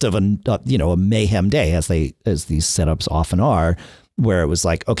midst of a mayhem day, as these setups often are, where it was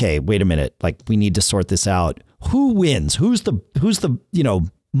like, okay, wait a minute, like we need to sort this out. Who wins? Who's the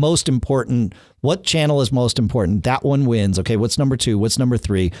most important? What channel is most important? That one wins. Okay, what's number 2? What's number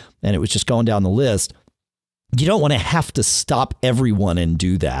 3? And it was just going down the list. You don't want to have to stop everyone and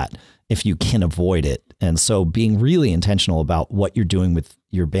do that if you can avoid it. And so being really intentional about what you're doing with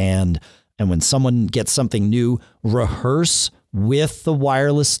your band. And when someone gets something new, rehearse with the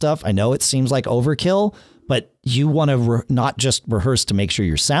wireless stuff. I know it seems like overkill, but you want to not just rehearse to make sure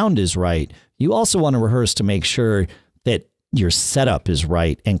your sound is right. You also want to rehearse to make sure that your setup is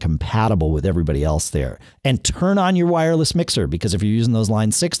right and compatible with everybody else there. And turn on your wireless mixer, because if you're using those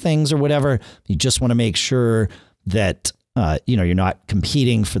Line 6 things or whatever, you just want to make sure that you're not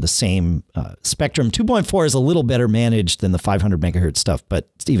competing for the same spectrum. 2.4 is a little better managed than the 500 megahertz stuff, but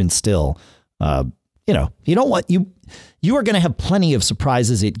even still, you don't want you are going to have plenty of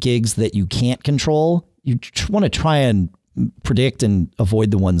surprises at gigs that you can't control. You want to try and predict and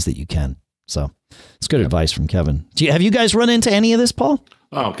avoid the ones that you can. So it's good advice from Kevin. Have you guys run into any of this, Paul?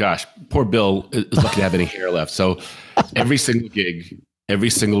 Oh gosh, poor Bill is lucky to have any hair left. So every single gig, every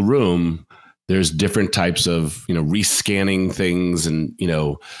single room, there's different types of, rescanning things. And,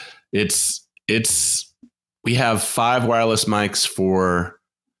 we have 5 wireless mics for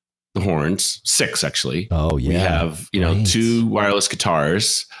the horns, 6 actually. Oh yeah. We have, Right. 2 wireless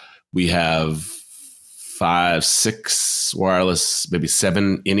guitars. We have 5, 6 wireless, maybe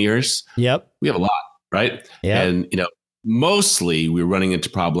 7 in-ears. Yep. We have a lot, right? Yeah. And, mostly we're running into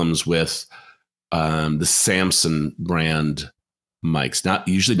problems with the Samson brand mics,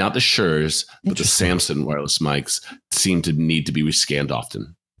 usually not the Shure, but the Samson wireless mics seem to need to be rescanned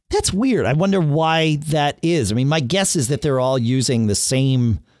often. That's weird. I wonder why that is. I mean, my guess is that they're all using the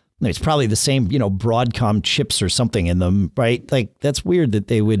same, it's probably the same, Broadcom chips or something in them, right? Like, that's weird that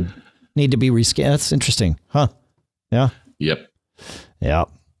they would need to be rescanned. That's interesting. Huh? Yeah. Yep. Yeah.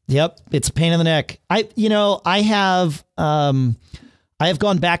 Yep. It's a pain in the neck. I have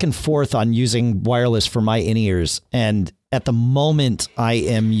gone back and forth on using wireless for my in-ears. And at the moment I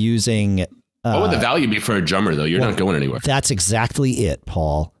am using, what would the value be for a drummer though? You're not going anywhere. That's exactly it,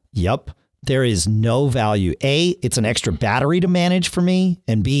 Paul. Yep. There is no value. A, it's an extra battery to manage for me.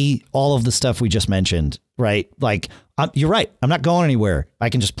 And B, all of the stuff we just mentioned, right? Like, you're right. I'm not going anywhere. I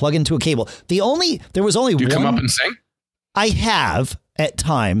can just plug into a cable. There was only one. Do you come up and sing? I have at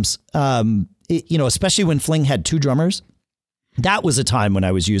times, especially when Fling had 2 drummers. That was a time when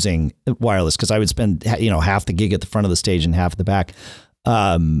I was using wireless because I would spend, half the gig at the front of the stage and half at the back.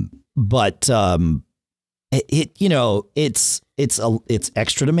 It's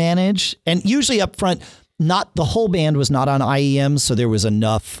extra to manage, and usually up front, not the whole band was not on IEM, so there was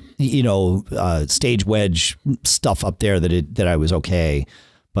enough, stage wedge stuff up there that I was okay.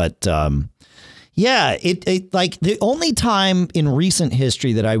 But like the only time in recent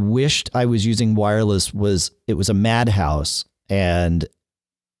history that I wished I was using wireless was a Madhouse. And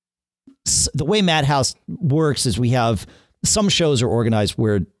the way Madhouse works is we have some shows are organized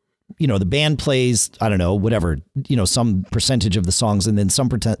where, the band plays, I don't know, whatever, some percentage of the songs, and then some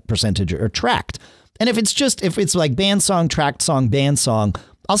percentage are tracked. And if it's like band song, tracked song, band song,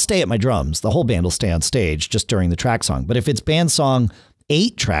 I'll stay at my drums. The whole band will stay on stage just during the track song. But if it's band song,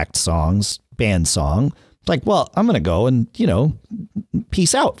 8 tracked songs, band song, it's like, well, I'm going to go and,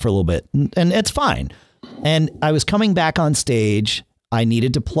 peace out for a little bit. And it's fine. And I was coming back on stage. I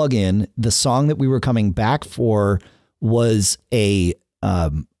needed to plug in. The song that we were coming back for was a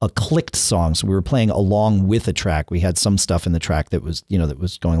clicked song. So we were playing along with a track. We had some stuff in the track that was, that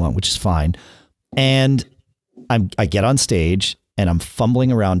was going along, which is fine. And I get on stage and I'm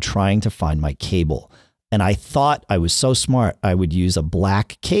fumbling around trying to find my cable. And I thought I was so smart I would use a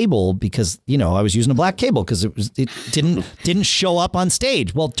black cable because, I was using a black cable because it didn't show up on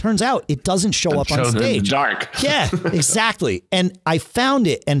stage. Well, it turns out it doesn't show up on stage. In the dark. Yeah, exactly. And I found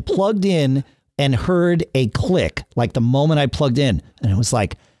it and plugged in and heard a click like the moment I plugged in. And it was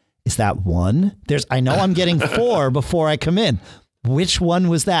like, is that 1? I know I'm getting 4 before I come in. Which one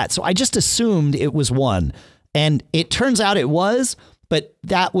was that? So I just assumed it was 1. And it turns out it was. But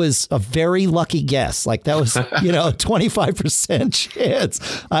that was a very lucky guess. Like that was, 25%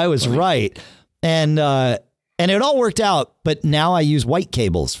 chance I was right. And it all worked out. But now I use white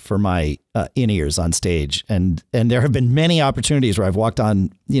cables for my in-ears on stage. And there have been many opportunities where I've walked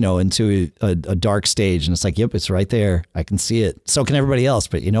on, into a dark stage and it's like, yep, it's right there. I can see it. So can everybody else.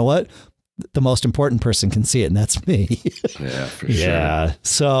 But you know what? The most important person can see it, and that's me. Yeah, for sure. Yeah.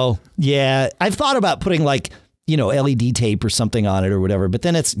 So, yeah, I've thought about putting like, LED tape or something on it or whatever, but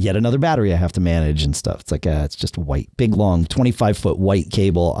then it's yet another battery I have to manage and stuff. It's like, it's just a white, big, long 25-foot white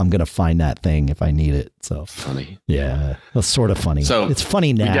cable. I'm going to find that thing if I need it. So funny. Yeah. That's sort of funny. So it's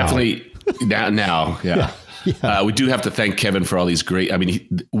funny now. Definitely now. Yeah. We do have to thank Kevin for all these great. I mean,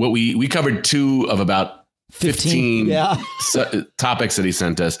 we covered 2 of about 15 topics that he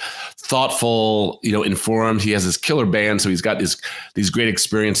sent us. Thoughtful, informed. He has his killer band, so he's got these great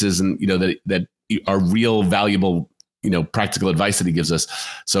experiences, and that are real valuable, practical advice that he gives us.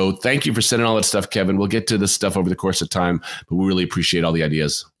 So thank you for sending all that stuff, Kevin. We'll get to this stuff over the course of time, but we really appreciate all the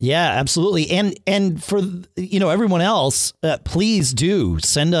ideas. Yeah, absolutely. And for, everyone else, please do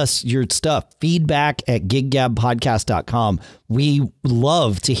send us your stuff. Feedback at giggabpodcast.com. We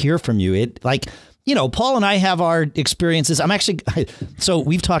love to hear from you. Paul and I have our experiences. So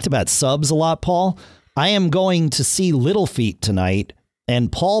we've talked about subs a lot, Paul. I am going to see Little Feat tonight,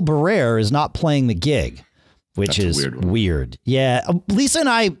 and Paul Barrere is not playing the gig. Which is weird. Yeah. Lisa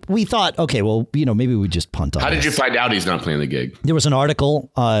and we thought, okay, well, maybe we just punt on How did you find out he's not playing the gig? There was an article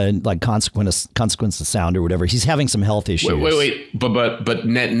on Consequence of Sound or whatever. He's having some health issues. Wait. But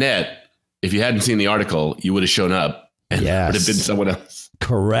net, if you hadn't seen the article, you would have shown up and it would have been someone else.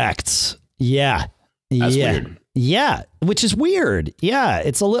 Correct. Yeah. That's weird. Yeah, which is weird. Yeah,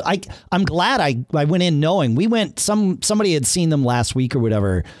 it's a little. I'm glad I went in knowing somebody had seen them last week or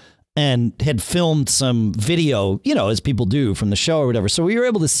whatever, and had filmed some video, as people do from the show or whatever. So we were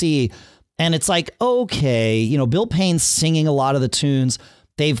able to see, and it's like, okay, Bill Payne's singing a lot of the tunes.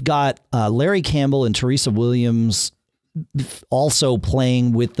 They've got Larry Campbell and Teresa Williams also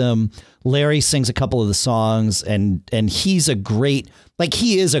playing with them. Larry sings a couple of the songs, and he's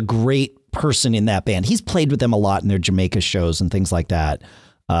he is a great person in that band. He's played with them a lot in their Jamaica shows and things like that.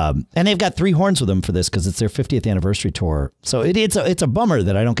 And they've got 3 horns with them for this because it's their 50th anniversary tour. So it's a bummer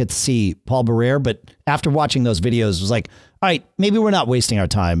that I don't get to see Paul Barrere. But after watching those videos, it was like, all right, maybe we're not wasting our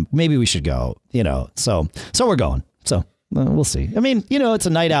time. Maybe we should go, So we're going. So we'll see. I mean, it's a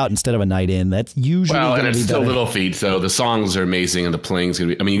night out instead of a night in. That's usually and it's still better. Little Feat. So the songs are amazing and the playing's going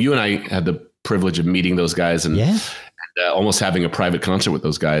to be. I mean, you and I had the privilege of meeting those guys and almost having a private concert with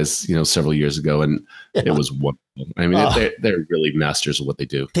those guys, several years ago. And it was wonderful. I mean, they're really masters of what they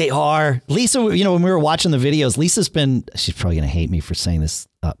do. They are. Lisa, when we were watching the videos, she's probably going to hate me for saying this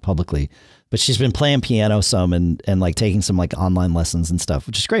publicly, but she's been playing piano some and taking some online lessons and stuff,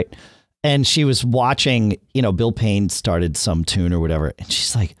 which is great. And she was watching, Bill Payne started some tune or whatever. And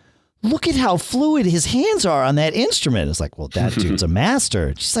she's like, look at how fluid his hands are on that instrument. It's like, well, that dude's a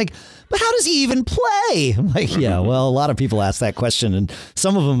master. She's like, but how does he even play? I'm like, yeah, well, a lot of people ask that question, and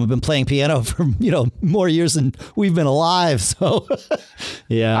some of them have been playing piano for, more years than we've been alive. So,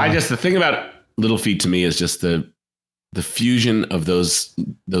 yeah. The thing about Little Feat to me is just the fusion of those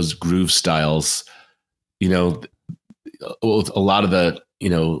groove styles, a lot of the,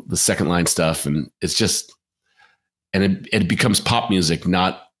 the second line stuff, and it's just, and it becomes pop music,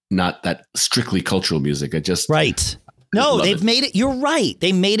 not that strictly cultural music. Right. No, they've made it. You're right.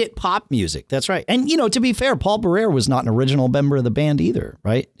 They made it pop music. That's right. And, to be fair, Paul Barrere was not an original member of the band either.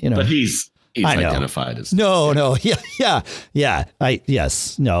 Right. But he's identified as. No. Yeah.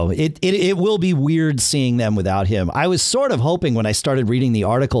 No, it will be weird seeing them without him. I was sort of hoping when I started reading the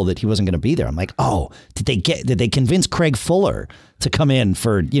article that he wasn't going to be there. I'm like, oh, did they convince Craig Fuller to come in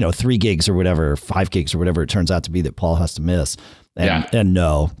for, 3 gigs or whatever, 5 gigs or whatever it turns out to be that Paul has to miss. And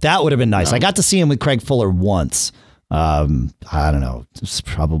no, that would have been nice. No. I got to see him with Craig Fuller once. I don't know. It's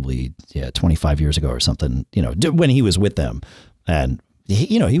probably 25 years ago or something, when he was with them, and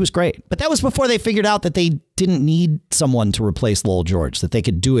he was great. But that was before they figured out that they didn't need someone to replace Lowell George, that they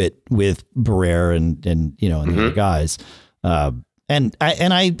could do it with Barrere and the other guys. And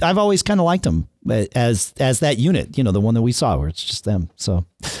I've always kind of liked them as that unit, the one that we saw where it's just them. So.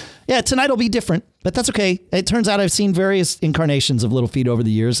 Yeah, tonight will be different, but that's okay. It turns out I've seen various incarnations of Little Feat over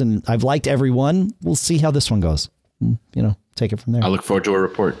the years, and I've liked every one. We'll see how this one goes. Take it from there. I look forward to a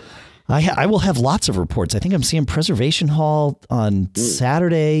report. I will have lots of reports. I think I'm seeing Preservation Hall on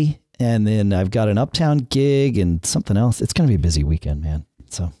Saturday, and then I've got an Uptown gig and something else. It's going to be a busy weekend, man.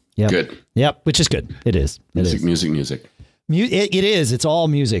 So, yeah. Good. Yep, which is good. It is. Music. It is. It's all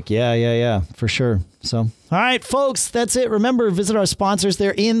music. Yeah, for sure. So, all right, folks, that's it. Remember, visit our sponsors.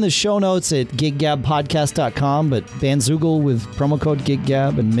 They're in the show notes at giggabpodcast.com, but Bandzoogle with promo code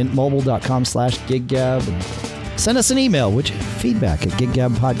giggab and mintmobile.com/giggab. And send us an email, feedback at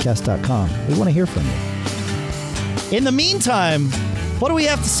giggabpodcast.com. We want to hear from you. In the meantime, what do we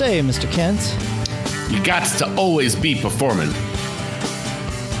have to say, Mr. Kent? You got to always be performing.